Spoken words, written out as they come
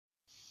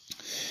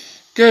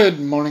Good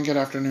morning, good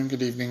afternoon,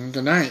 good evening,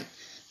 good night.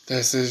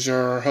 This is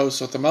your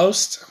host with the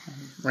most,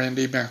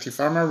 Randy Matthew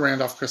Farmer,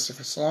 Randolph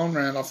Christopher Salone,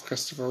 Randolph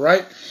Christopher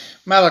Wright,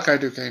 Malachi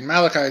Duquesne,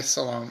 Malachi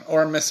Salone,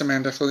 or Miss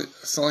Amanda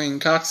Celine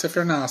Cox if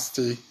you're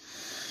nasty.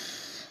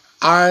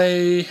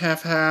 I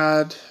have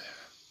had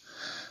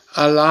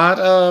a lot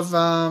of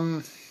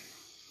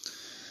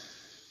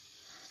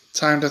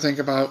time to think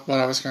about what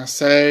I was going to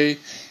say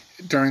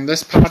during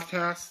this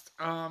podcast.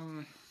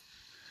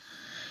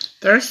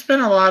 There's been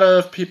a lot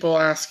of people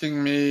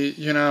asking me,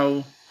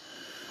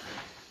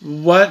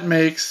 what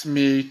makes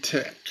me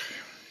tick?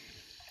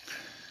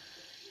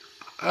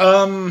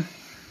 I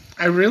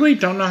really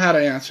don't know how to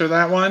answer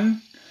that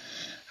one.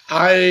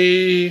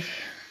 I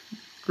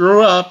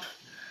grew up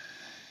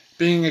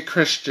being a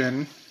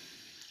Christian,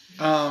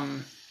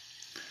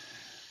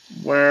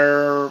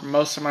 where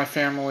most of my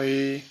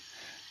family,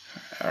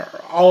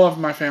 all of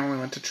my family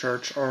went to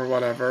church or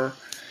whatever,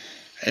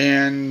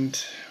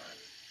 and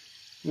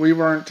we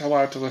weren't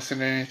allowed to listen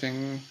to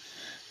anything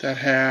that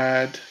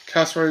had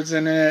cuss words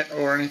in it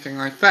or anything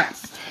like that.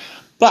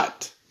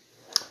 But,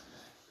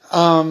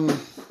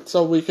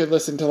 so we could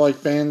listen to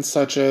like bands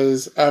such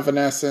as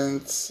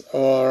Evanescence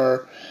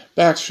or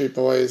Backstreet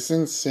Boys,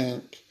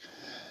 NSYNC,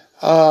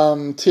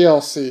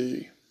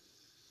 TLC.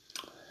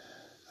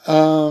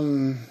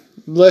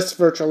 List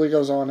virtually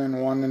goes on and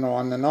on and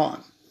on and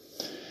on.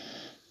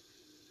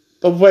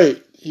 But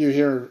wait,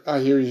 I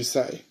hear you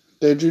say,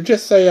 did you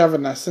just say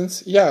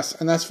Evanescence? Yes,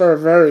 and that's for a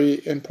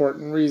very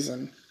important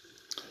reason.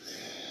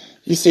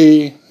 You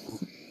see,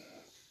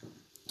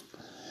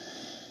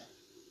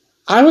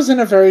 I was in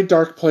a very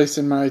dark place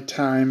in my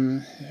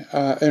time,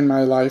 in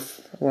my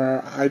life,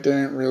 where I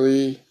didn't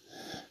really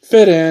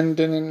fit in,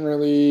 didn't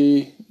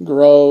really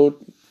grow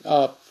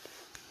up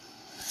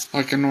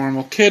like a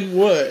normal kid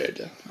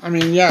would. I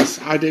mean, yes,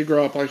 I did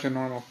grow up like a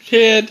normal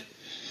kid.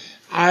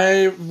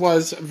 I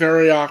was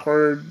very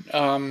awkward,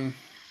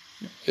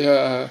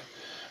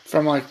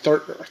 from like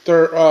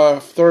third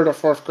or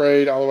fourth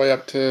grade all the way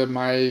up to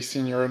my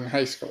senior year in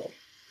high school.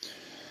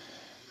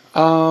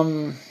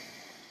 You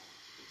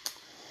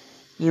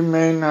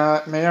may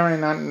or may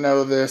not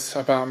know this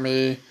about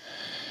me,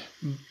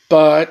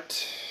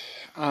 but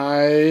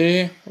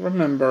I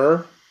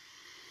remember,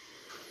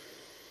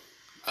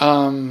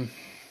 now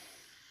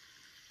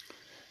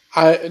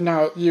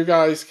you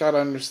guys gotta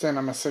understand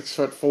I'm a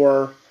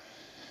 6'4"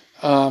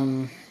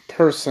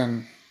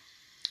 person,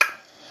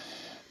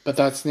 but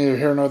that's neither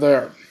here nor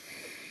there.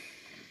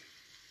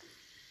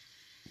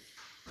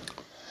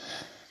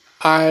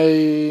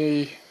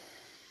 I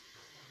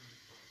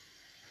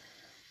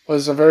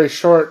was a very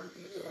short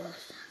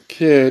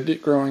kid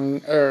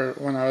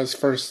when I was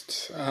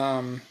first,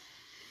 I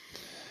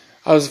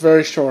was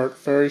very short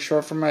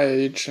for my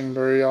age and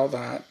very all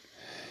that.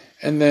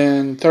 And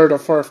then third or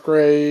fourth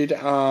grade, hit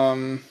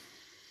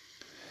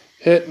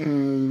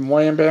and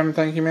wham bam,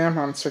 thank you ma'am,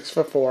 I'm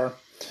 6'4".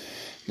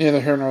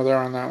 Neither here nor there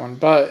on that one,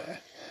 but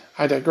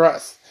I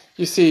digress.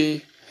 You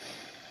see,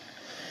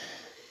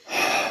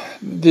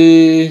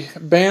 the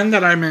band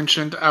that I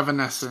mentioned,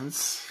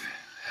 Evanescence,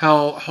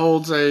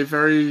 holds a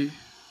very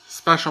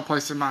special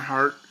place in my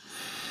heart,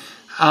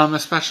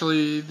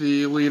 especially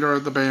the leader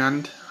of the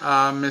band,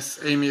 Miss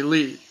Amy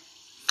Lee.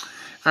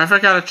 If I ever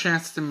got a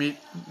chance to meet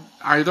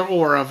either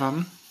or of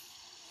them,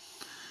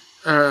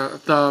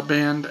 the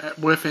band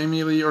with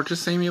Amy Lee or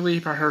just Amy Lee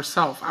by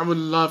herself, I would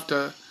love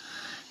to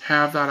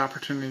have that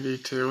opportunity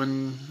to,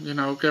 and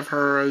give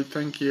her a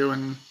thank you,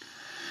 and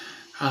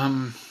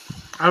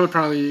I would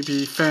probably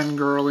be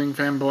fangirling,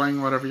 fanboying,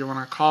 whatever you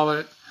want to call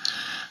it.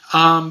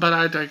 But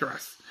I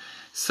digress.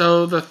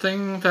 So the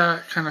thing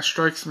that kind of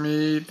strikes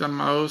me the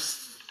most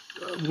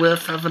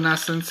with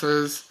Evanescence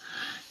is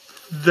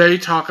they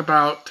talk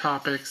about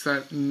topics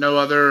that no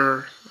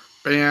other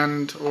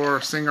band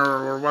or singer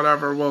or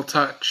whatever will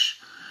touch,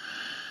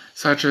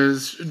 such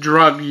as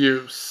drug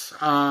use,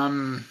 a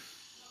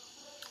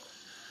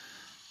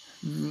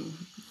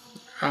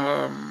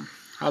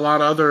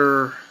lot of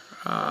other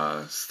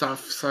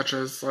stuff, such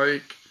as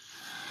like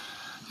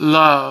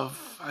love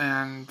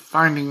and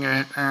finding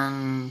it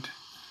and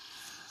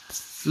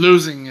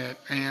losing it,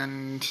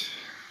 and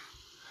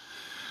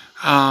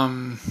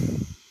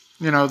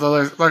the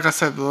list, like I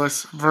said, the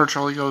list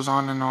virtually goes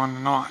on and on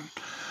and on.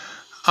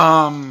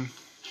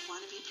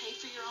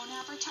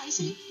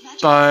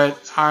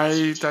 But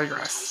I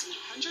digress.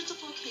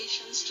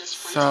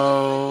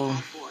 So,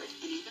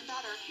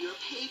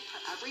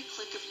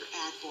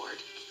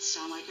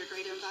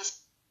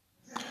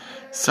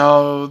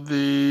 so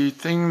the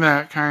thing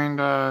that kind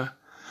of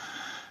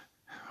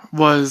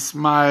was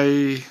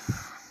my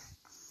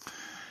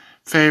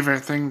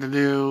favorite thing to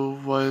do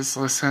was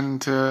listen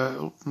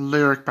to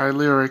lyric by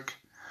lyric,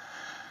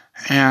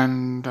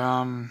 and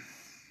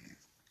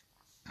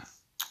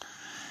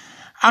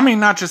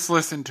not just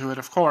listen to it,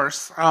 of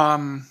course,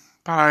 but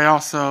I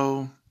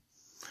also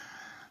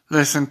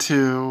listen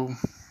to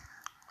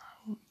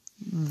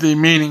the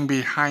meaning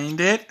behind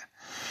it.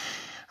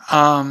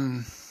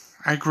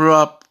 I grew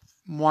up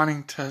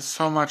wanting to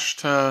so much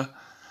to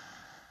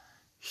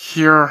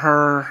hear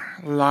her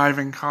live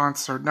in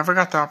concert. Never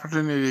got the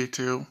opportunity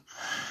to,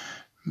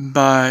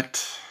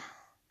 but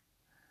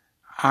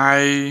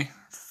I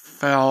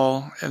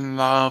fell in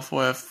love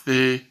with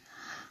the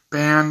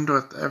band,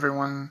 with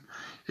everyone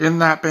in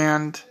that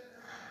band.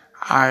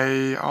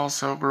 I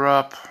also grew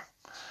up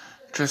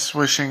just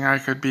wishing I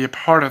could be a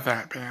part of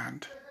that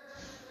band.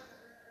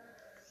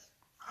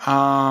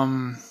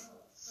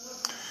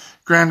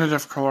 Granted,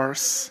 of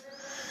course,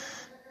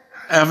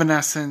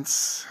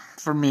 Evanescence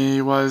for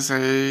me was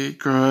a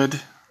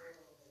good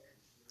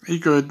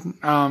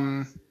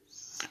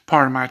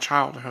part of my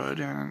childhood,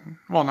 and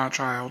well, not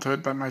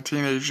childhood, but my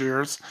teenage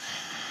years,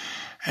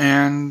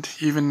 and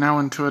even now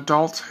into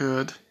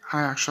adulthood,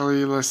 I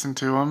actually listen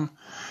to them,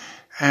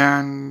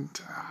 and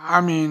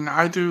I mean,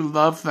 I do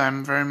love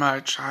them very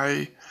much.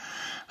 Like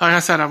I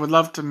said, I would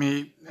love to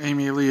meet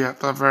Amy Lee at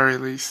the very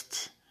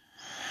least,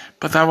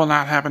 but that will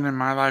not happen in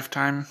my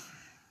lifetime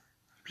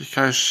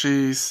because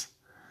she's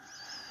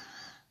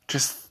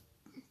just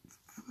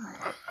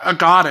a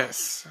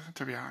goddess,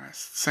 to be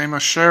honest. Same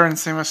with Cher and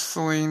same with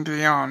Celine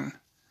Dion.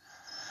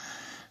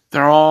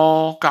 They're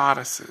all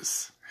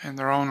goddesses in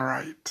their own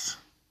right.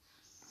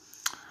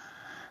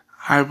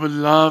 I would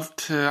love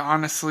to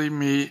honestly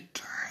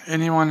meet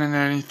anyone and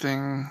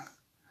anything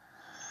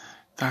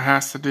that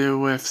has to do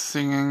with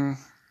singing,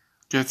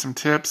 get some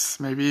tips,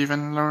 maybe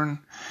even learn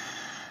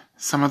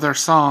some of their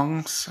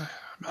songs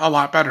a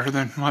lot better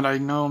than what I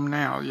know them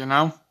now, you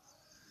know?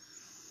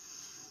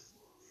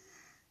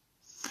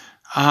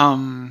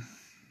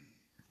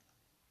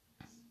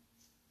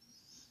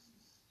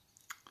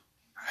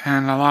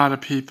 And a lot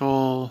of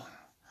people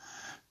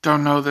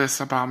don't know this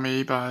about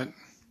me, but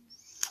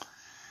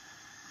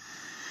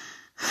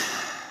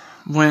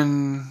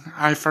when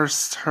I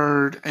first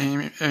heard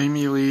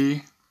Amy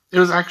Lee, it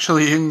was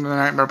actually in The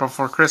Nightmare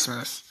Before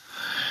Christmas.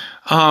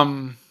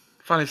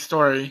 Funny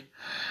story.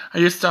 I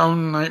used to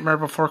own Nightmare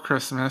Before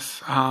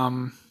Christmas.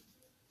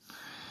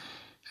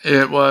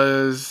 It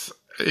was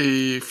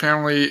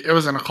it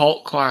was an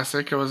occult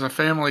classic. It was a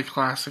family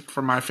classic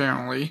for my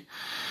family.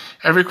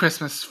 Every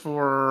Christmas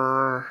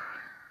for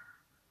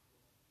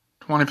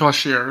 20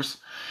 plus years,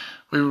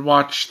 we would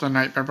watch The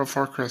Nightmare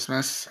Before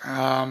Christmas,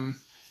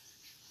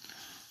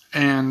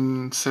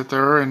 and sit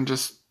there and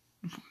just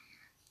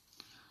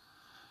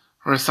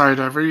recite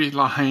every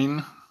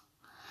line.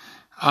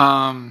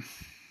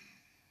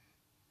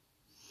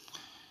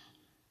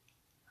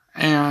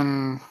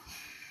 And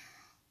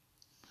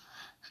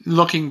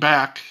looking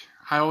back,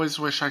 I always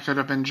wish I could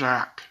have been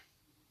Jack.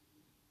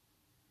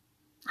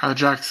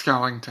 Jack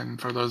Skellington,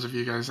 for those of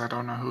you guys that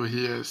don't know who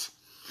he is.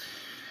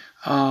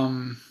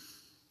 You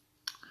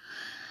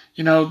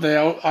know,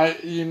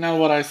 you know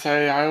what I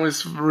say, I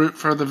always root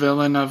for the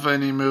villain of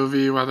any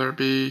movie, whether it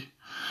be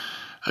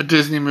a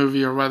Disney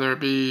movie or whether it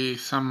be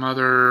some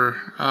other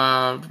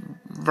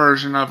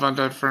version of a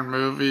different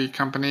movie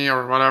company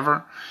or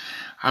whatever.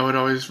 I would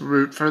always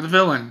root for the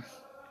villain.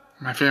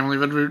 My family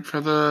would root for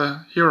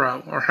the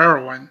hero or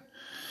heroine.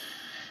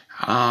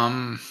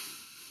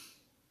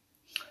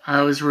 I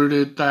always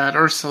rooted that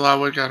Ursula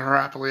would get her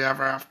happily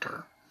ever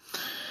after.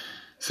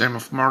 Same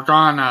with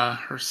Morgana,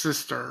 her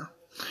sister.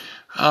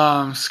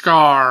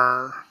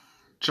 Scar,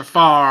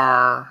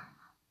 Jafar,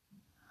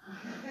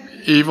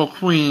 Evil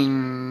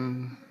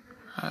Queen,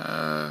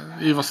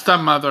 Evil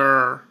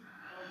Stepmother,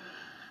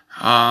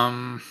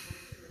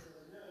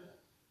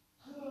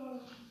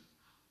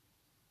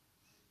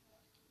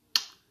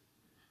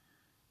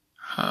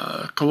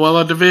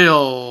 Cruella de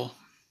Vil.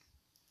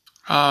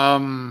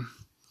 You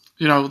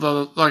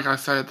know, like I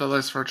said, the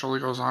list virtually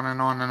goes on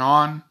and on and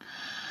on.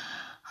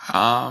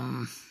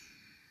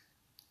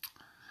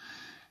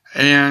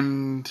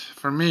 And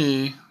for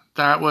me,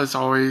 that was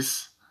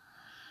always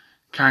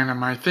kind of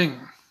my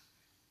thing.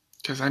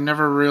 Because I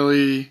never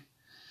really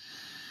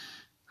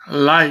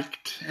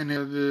liked any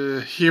of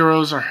the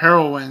heroes or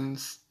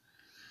heroines.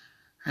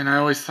 And I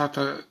always thought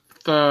that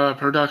the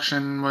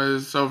production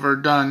was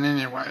overdone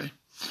anyway.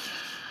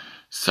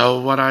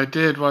 So what I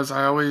did was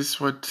I always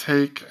would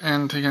take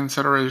into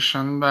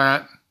consideration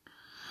that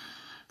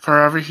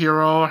for every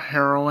hero,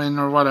 heroine,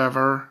 or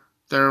whatever,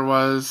 there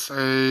was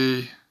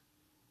a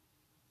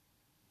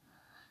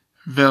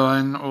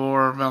villain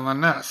or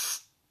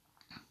villainess.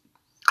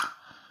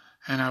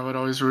 And I would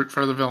always root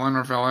for the villain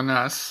or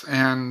villainess.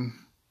 And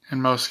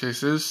in most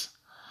cases,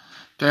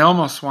 they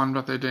almost won,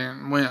 but they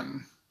didn't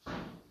win.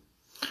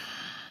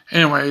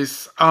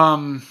 Anyways,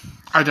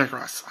 I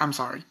digress. I'm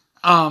sorry.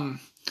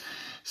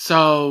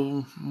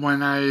 So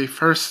when I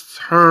first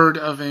heard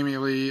of Amy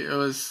Lee, it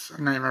was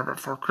Nightmare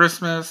Before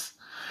Christmas,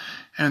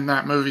 and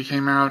that movie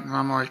came out, and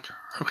I'm like,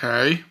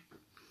 okay.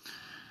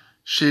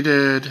 She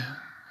did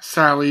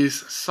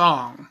Sally's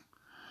Song,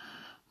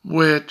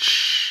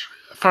 which,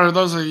 for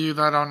those of you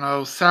that don't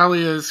know,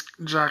 Sally is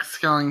Jack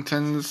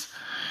Skellington's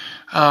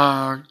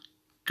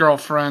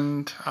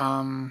girlfriend.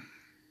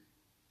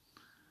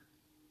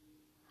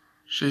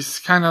 She's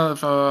kind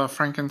of a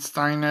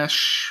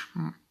Frankenstein-ish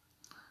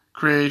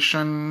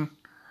creation.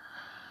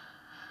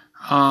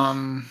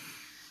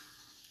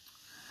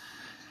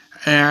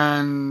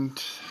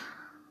 And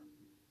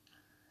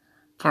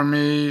for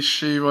me,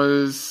 she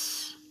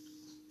was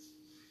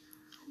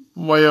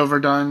way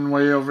overdone,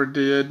 way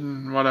overdid,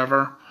 and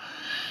whatever.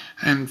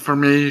 And for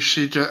me,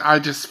 I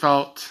just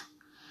felt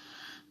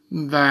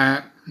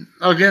that,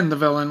 again, the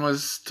villain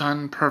was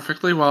done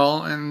perfectly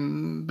well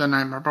in The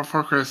Nightmare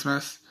Before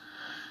Christmas.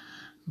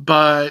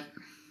 But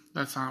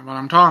that's not what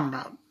I'm talking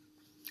about.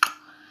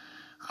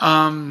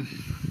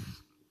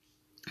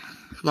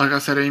 Like I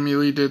said, Amy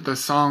Lee did the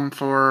song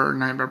for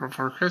Nightmare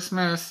Before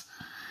Christmas,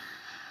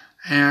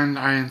 and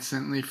I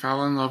instantly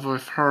fell in love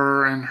with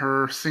her and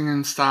her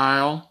singing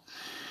style,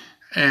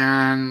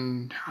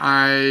 and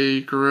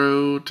I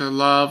grew to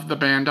love the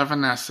band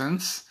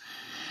Evanescence,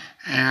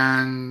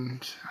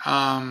 and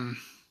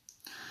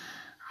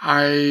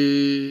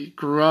I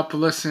grew up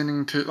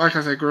listening to, like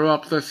I said, grew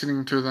up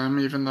listening to them,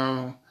 even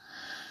though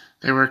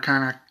they were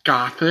kind of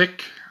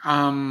gothic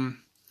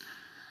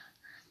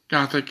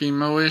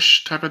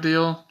emo-ish type of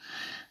deal.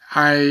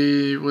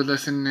 I would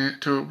listen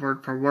to it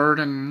word for word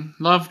and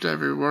loved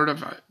every word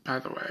of it, by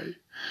the way.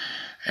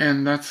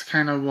 And that's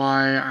kind of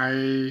why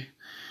I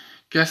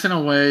guess in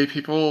a way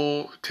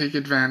people take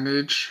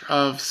advantage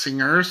of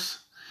singers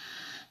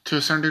to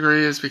a certain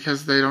degree, is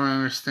because they don't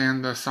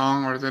understand the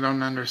song, or they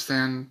don't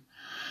understand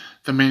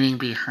the meaning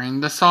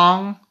behind the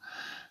song.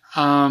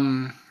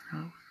 And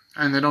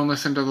they don't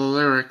listen to the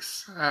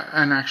lyrics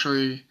and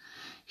actually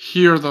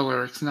hear the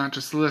lyrics, not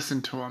just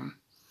listen to them,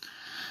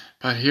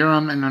 but hear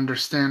them and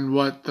understand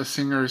what the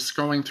singer is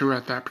going through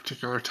at that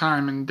particular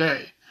time and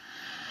day.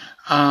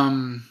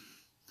 A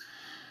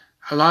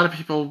lot of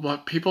people,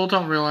 what people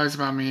don't realize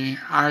about me,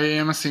 I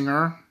am a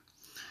singer.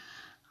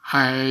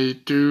 I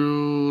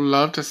do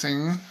love to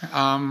sing,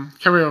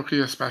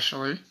 karaoke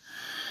especially.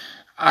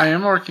 I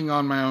am working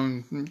on my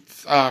own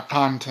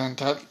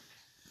content at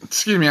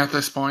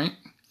this point,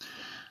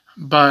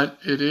 but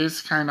it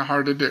is kind of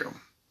hard to do.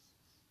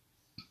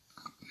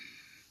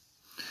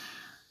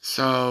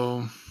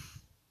 So,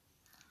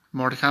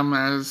 more to come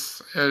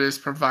as it is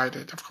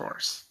provided, of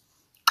course.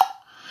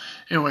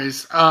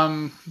 Anyways,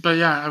 but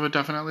yeah, I would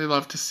definitely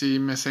love to see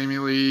Miss Amy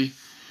Lee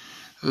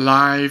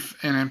live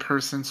and in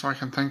person, so I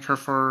can thank her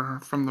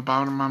from the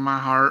bottom of my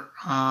heart,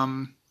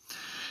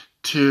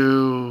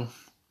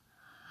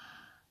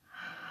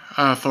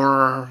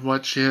 for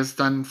what she has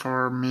done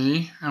for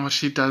me and what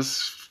she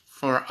does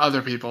for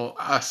other people,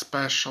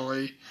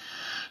 especially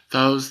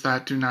those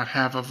that do not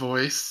have a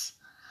voice.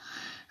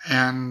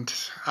 And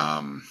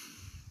I'm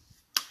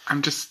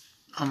just,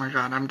 oh my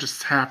God, I'm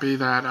just happy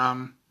that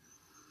I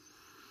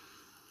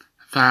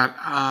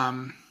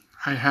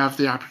have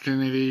the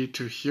opportunity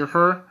to hear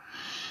her,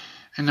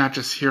 and not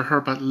just hear her,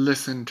 but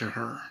listen to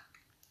her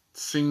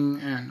sing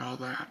and all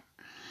that.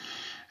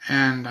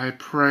 And I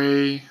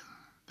pray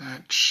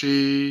that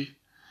she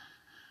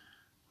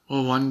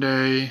will one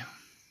day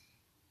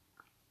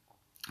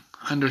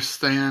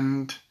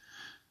understand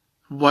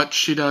what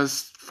she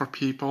does for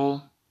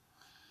people,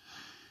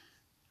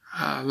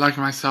 like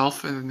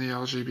myself in the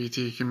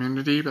LGBT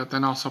community, but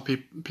then also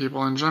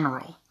people in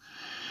general.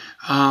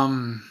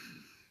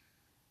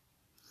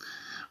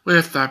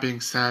 With that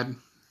being said,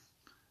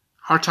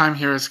 our time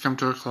here has come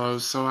to a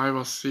close, so I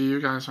will see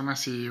you guys when I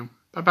see you.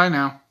 Bye-bye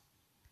now.